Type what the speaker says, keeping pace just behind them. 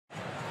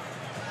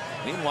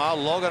Meanwhile,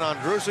 Logan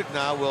Ondrusek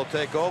now will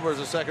take over as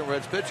a second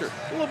Reds pitcher.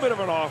 A little bit of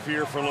an off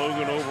year for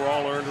Logan.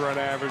 Overall earned run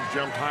average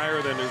jumped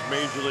higher than his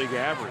major league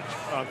average.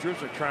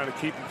 Ondrusek trying to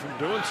keep him from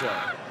doing so.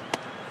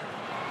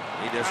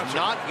 He does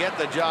not get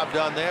the job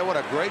done there. What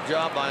a great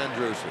job by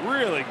Ondrusek.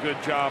 Really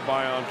good job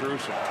by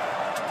Ondrusek.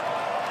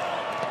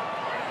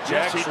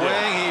 Check swing.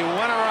 He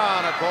went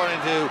around, according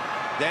to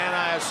Dan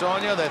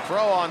Iasonia. They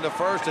throw on to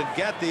first and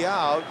get the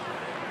out.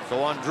 So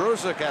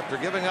Ondrusek, after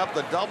giving up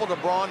the double to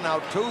Braun, now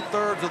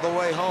 2/3 of the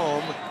way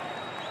home.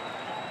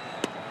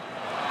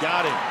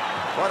 Got him.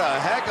 What a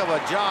heck of a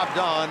job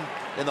done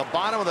in the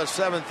bottom of the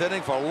 7th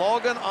inning for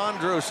Logan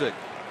Ondrusek.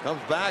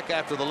 Comes back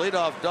after the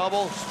leadoff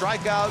double.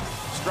 Strikeout,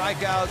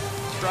 strikeout,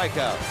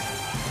 strikeout.